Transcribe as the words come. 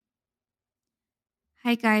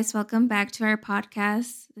Hi, guys. Welcome back to our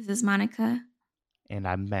podcast. This is Monica. And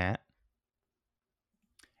I'm Matt.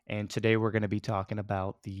 And today we're going to be talking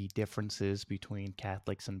about the differences between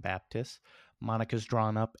Catholics and Baptists. Monica's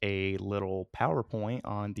drawn up a little PowerPoint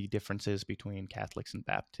on the differences between Catholics and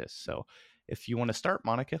Baptists. So if you want to start,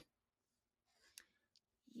 Monica.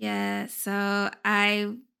 Yeah, so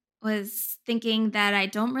I was thinking that I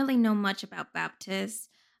don't really know much about Baptists,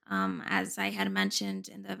 as I had mentioned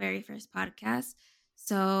in the very first podcast.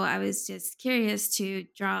 So I was just curious to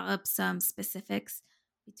draw up some specifics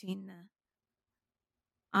between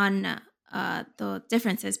the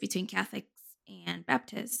differences between Catholics and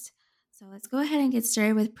Baptists. So let's go ahead and get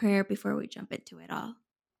started with prayer before we jump into it all.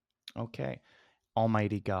 Okay.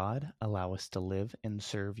 Almighty God, allow us to live and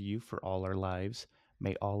serve you for all our lives.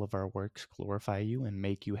 May all of our works glorify you and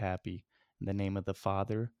make you happy. In the name of the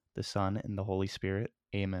Father, the Son, and the Holy Spirit.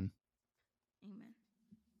 Amen. Amen.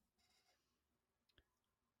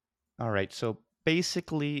 All right. So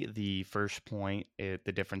basically, the first point,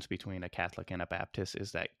 the difference between a Catholic and a Baptist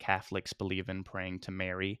is that Catholics believe in praying to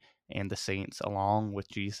Mary and the saints along with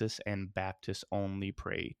Jesus, and Baptists only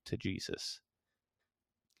pray to Jesus.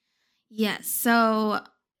 Yes. So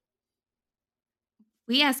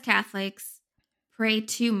we as Catholics pray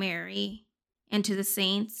to Mary and to the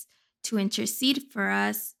saints to intercede for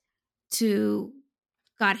us to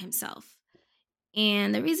God Himself.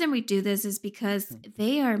 And the reason we do this is because Hmm.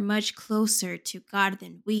 they are much closer to God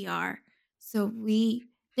than we are. So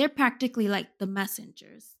they're practically like the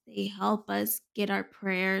messengers. They help us get our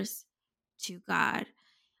prayers to God.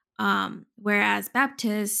 Whereas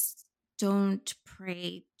Baptists don't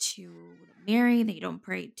pray to Mary, they don't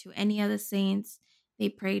pray to any of the saints. They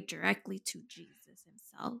pray directly to Jesus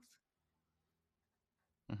Himself.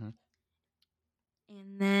 Hmm.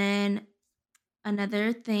 And then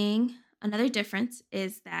another difference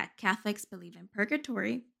is that Catholics believe in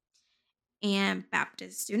purgatory and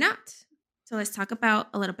Baptists do not. So let's talk about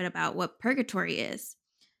a little bit about what purgatory is.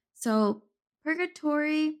 So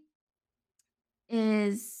purgatory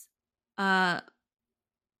is uh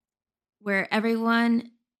where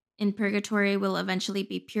everyone in purgatory will eventually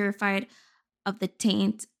be purified of the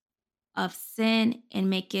taint of sin and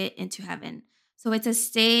make it into heaven. So it's a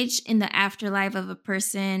stage in the afterlife of a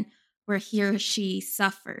person where he or she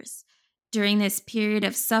suffers. During this period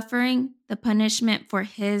of suffering, the punishment for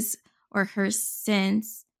his or her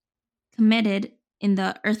sins committed in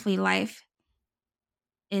the earthly life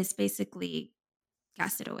is basically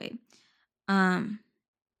casted away. Um,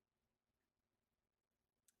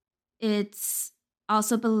 it's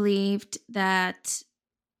also believed that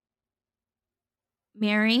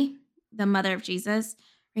Mary, the mother of Jesus,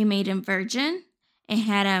 remained a virgin and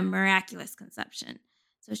had a miraculous conception.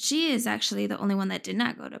 So she is actually the only one that did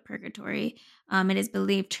not go to purgatory. It is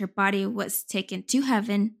believed her body was taken to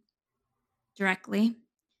heaven directly.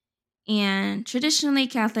 And traditionally,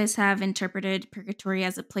 Catholics have interpreted purgatory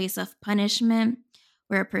as a place of punishment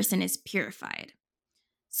where a person is purified.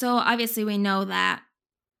 So obviously, we know that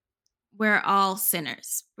we're all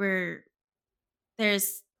sinners.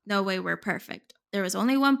 There's no way we're perfect. There was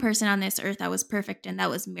only one person on this earth that was perfect, and that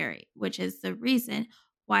was Mary, which is the reason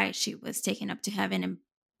why she was taken up to heaven in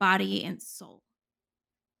body and soul.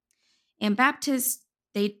 And Baptists,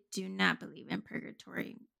 they do not believe in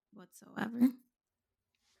purgatory whatsoever.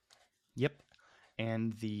 Yep.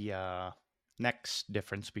 And the next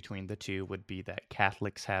difference between the two would be that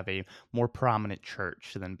Catholics have a more prominent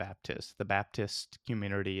church than Baptists. The Baptist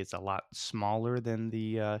community is a lot smaller than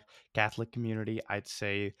the Catholic community. I'd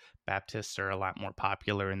say Baptists are a lot more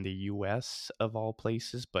popular in the US of all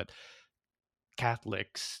places, but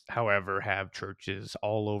Catholics, however, have churches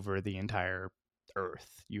all over the entire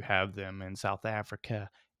earth. You have them in South Africa,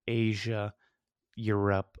 Asia,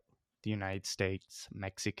 Europe, the United States,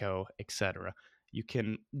 Mexico, etc. You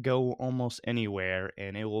can go almost anywhere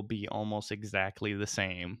and it will be almost exactly the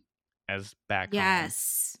same as back home.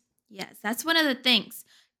 Yes. Yes, that's one of the things.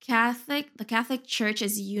 The Catholic Church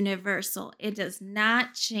is universal. It does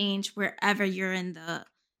not change wherever you're in the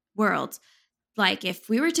world. Like if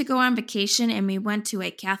we were to go on vacation and we went to a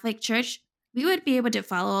Catholic church, we would be able to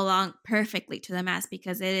follow along perfectly to the mass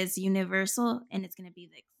because it is universal and it's going to be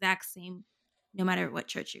the exact same no matter what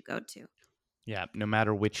church you go to. Yeah, no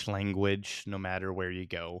matter which language, no matter where you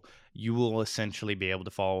go, you will essentially be able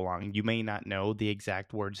to follow along. You may not know the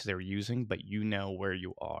exact words they're using, but you know where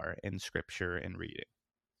you are in scripture and reading.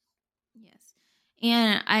 Yes.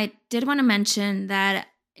 And I did want to mention that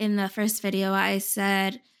in the first video, I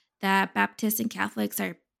said that Baptists and Catholics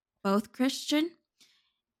are both Christian.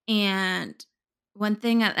 And one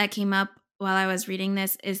thing that came up while I was reading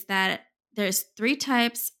this is that there's three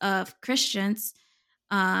types of Christians.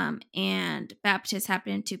 and Baptists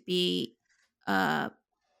happen to be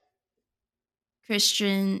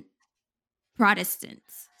Christian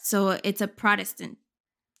Protestants. So it's a Protestant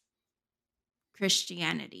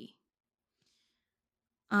Christianity.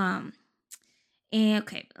 Um, and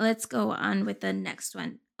okay, let's go on with the next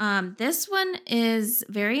one. This one is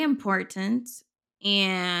very important,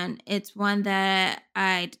 and it's one that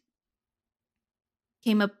I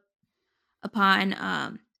came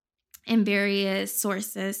upon in various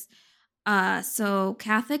sources. So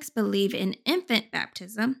Catholics believe in infant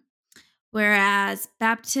baptism, whereas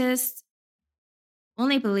Baptists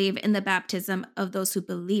only believe in the baptism of those who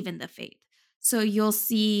believe in the faith. So you'll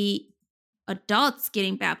see adults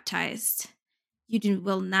getting baptized.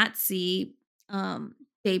 Will not see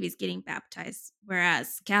babies getting baptized.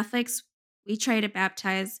 Whereas Catholics, we try to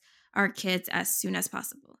baptize our kids as soon as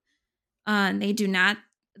possible. They do not,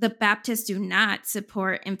 the Baptists do not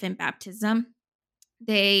support infant baptism.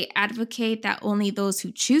 They advocate that only those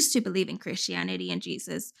who choose to believe in Christianity and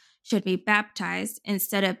Jesus should be baptized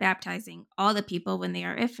instead of baptizing all the people when they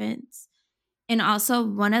are infants. And also,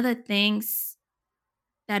 one of the things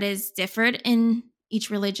that is different in each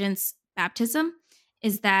religion's baptism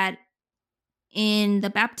is that in the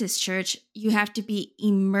Baptist church, you have to be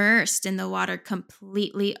immersed in the water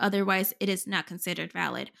completely. Otherwise, it is not considered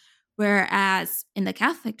valid. Whereas in the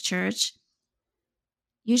Catholic church,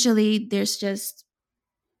 usually there's just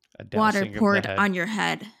A water dousing of the poured head. on your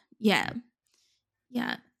head. Yeah. Yep.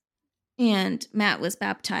 Yeah. And Matt was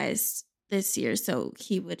baptized this year, so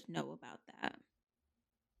he would know about that.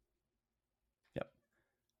 Yep.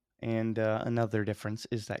 And another difference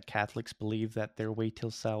is that Catholics believe that their way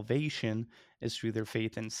to salvation is through their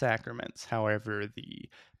faith in sacraments. However, the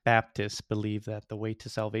Baptists believe that the way to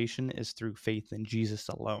salvation is through faith in Jesus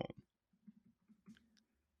alone.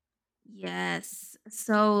 Yes.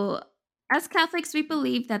 So, as Catholics, we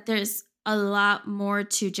believe that there's a lot more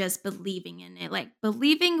to just believing in it. Like,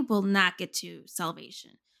 believing will not get to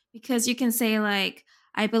salvation because you can say, like,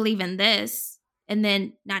 I believe in this and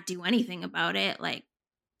then not do anything about it. Like,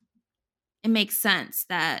 it makes sense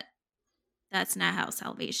that that's not how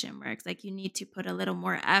salvation works. Like, you need to put a little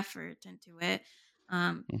more effort into it.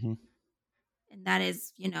 Um, Mm-hmm. and that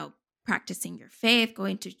is, practicing your faith,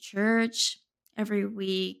 going to church every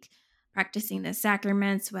week, practicing the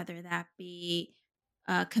sacraments, whether that be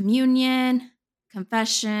communion,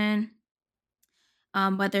 confession,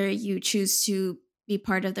 whether you choose to be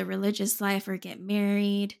part of the religious life or get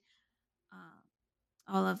married.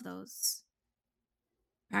 All of those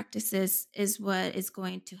practices is what is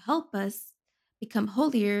going to help us become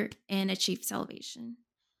holier and achieve salvation.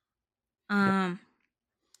 Yep. Um,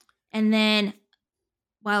 and then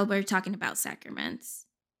while we're talking about sacraments,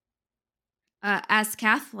 as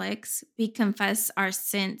Catholics, we confess our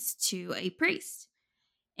sins to a priest.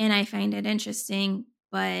 And I find it interesting,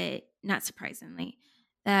 but not surprisingly,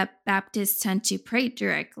 that Baptists tend to pray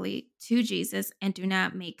directly to Jesus and do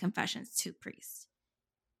not make confessions to priests.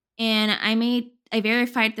 And I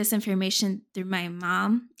verified this information through my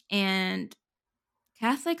mom, and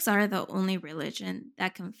Catholics are the only religion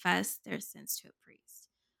that confess their sins to a priest.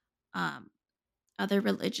 Um, Other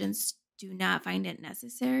religions do not find it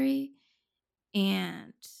necessary,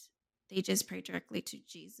 and they just pray directly to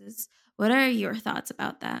Jesus. What are your thoughts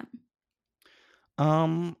about that?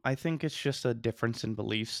 I think it's just a difference in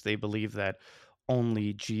beliefs. They believe that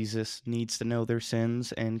only Jesus needs to know their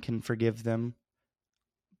sins and can forgive them,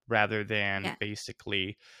 rather than Yeah.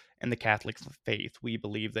 basically in the Catholic faith, we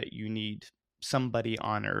believe that you need somebody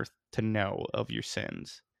on earth to know of your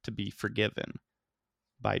sins to be forgiven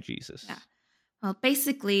by Yeah. Jesus. Well,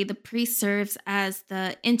 basically, the priest serves as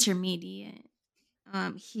the intermediate.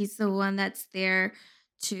 He's the one that's there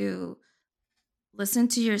to listen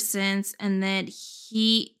to your sins, and then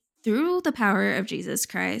he, through the power of Jesus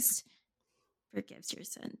Christ, forgives your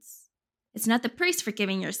sins. It's not the priest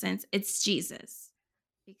forgiving your sins, it's Jesus,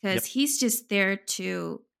 because Yep. he's just there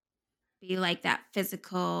to be like that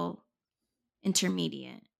physical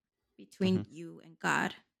intermediate Hmm. between you and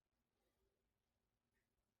God.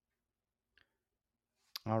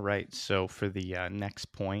 All right. So for the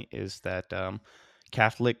next point is that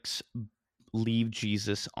Catholics leave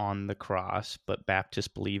Jesus on the cross, but Baptists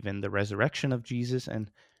believe in the resurrection of Jesus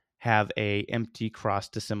and have a empty cross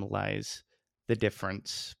to symbolize the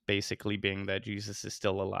difference, basically being that Jesus is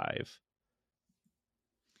still alive.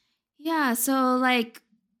 Yeah, so like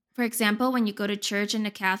for example, when you go to church in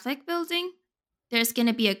a Catholic building, there's going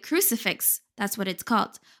to be a crucifix. That's what it's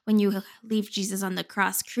called. When you leave Jesus on the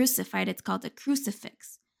cross crucified, it's called a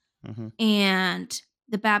crucifix. Hmm. And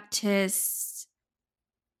the Baptists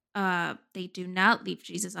they do not leave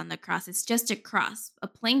Jesus on the cross. It's just a cross, a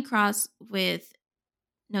plain cross with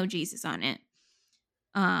no Jesus on it.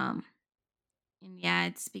 Um, and yeah,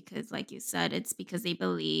 it's because, like you said, it's because they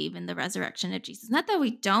believe in the resurrection of Jesus. Not that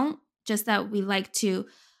we don't, just that we like to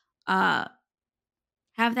uh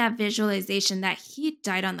have that visualization that he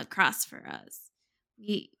died on the cross for us.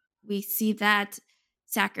 We we see that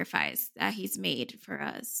sacrifice that he's made for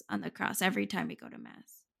us on the cross every time we go to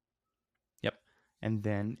mass. Yep. And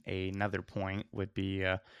then another point would be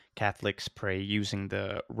Catholics pray using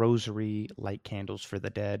the rosary, light candles for the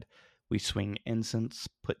dead. We swing incense,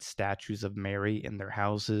 put statues of Mary in their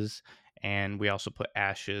houses, and we also put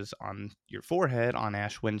ashes on your forehead on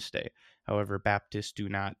Ash Wednesday. However, Baptists do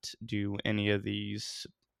not do any of these,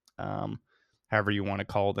 um, however you want to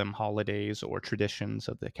call them, holidays or traditions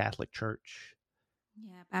of the Catholic Church.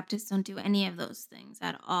 Yeah, Baptists don't do any of those things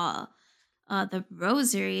at all. The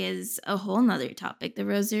rosary is a whole nother topic. The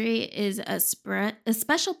rosary is a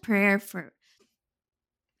special prayer for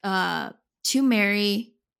uh to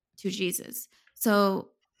Mary, to Jesus. So,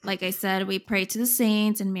 like I said, we pray to the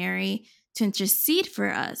saints and Mary to intercede for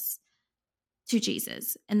us to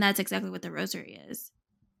Jesus. And that's exactly what the rosary is.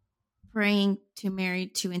 Praying to Mary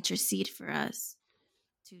to intercede for us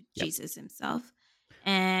to Yep. Jesus himself.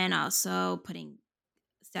 And also putting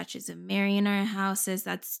statues of Mary in our houses.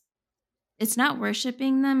 That's It's not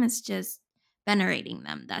worshiping them, it's just venerating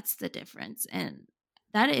them. That's the difference. And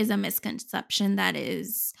that is a misconception that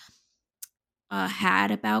is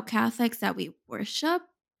had about Catholics, that we worship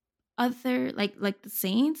other, like the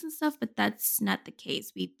saints and stuff, but that's not the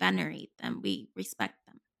case. We venerate them, we respect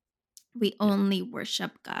them. We Yep. only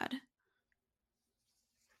worship God.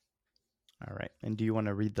 All right. And do you want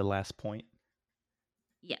to read the last point?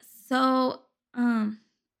 Yes. So,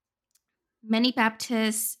 many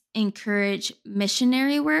Baptists encourage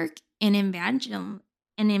missionary work and evangelizing,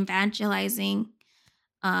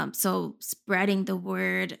 so spreading the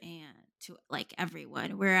word and to like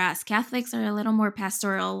everyone. Whereas Catholics are a little more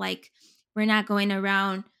pastoral, like we're not going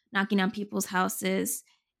around knocking on people's houses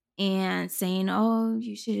and saying, "Oh,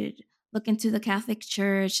 you should look into the Catholic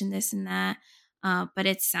Church and this and that." But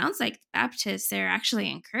it sounds like Baptists, they're actually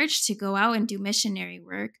encouraged to go out and do missionary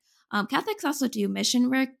work. Catholics also do mission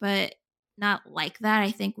work, but not like that.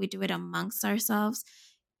 I think we do it amongst ourselves.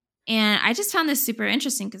 And I just found this super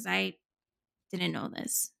interesting because I didn't know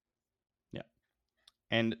this. Yeah.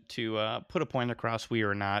 And to put a point across, we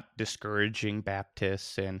are not discouraging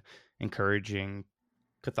Baptists and encouraging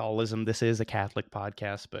Catholicism. This is a Catholic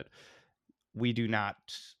podcast, but we do not.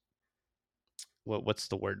 What's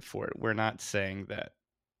the word for it? We're not saying that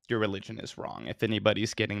your religion is wrong. If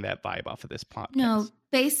anybody's getting that vibe off of this No, podcast,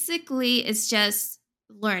 basically, it's just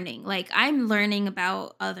learning. Like, I'm learning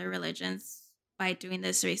about other religions by doing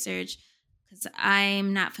this research because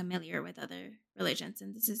I'm not familiar with other religions.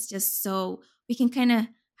 And this is just so we can kind of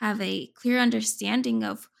have a clear understanding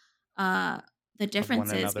of uh, the of one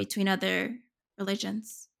differences another. between other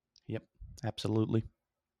religions. Yep, absolutely.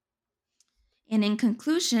 And in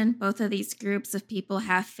conclusion, both of these groups of people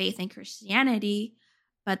have faith in Christianity,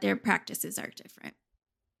 but their practices are different.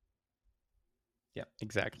 Yeah,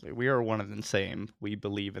 exactly. We are one and the same. We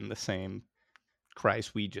believe in the same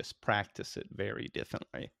Christ. We just practice it very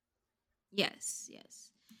differently. Yes,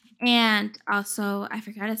 yes. And also, I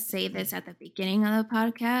forgot to say this at the beginning of the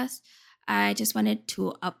podcast. I just wanted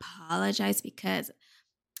to apologize because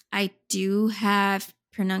I do have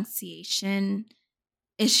pronunciation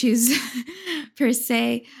issues per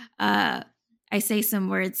se. I say some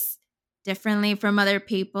words differently from other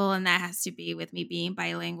people, and that has to be with me being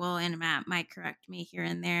bilingual. And Matt might correct me here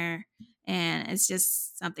and there, and it's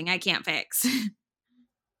just something I can't fix.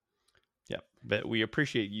 Yeah, but we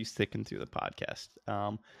appreciate you sticking through the podcast.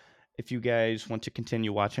 If you guys want to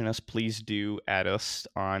continue watching us, please do add us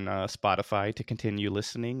on Spotify to continue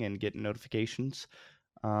listening and get notifications.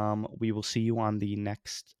 We will see you on the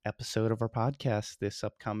next episode of our podcast this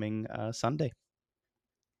upcoming Sunday.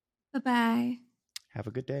 Bye bye. Have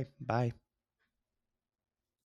a good day. Bye.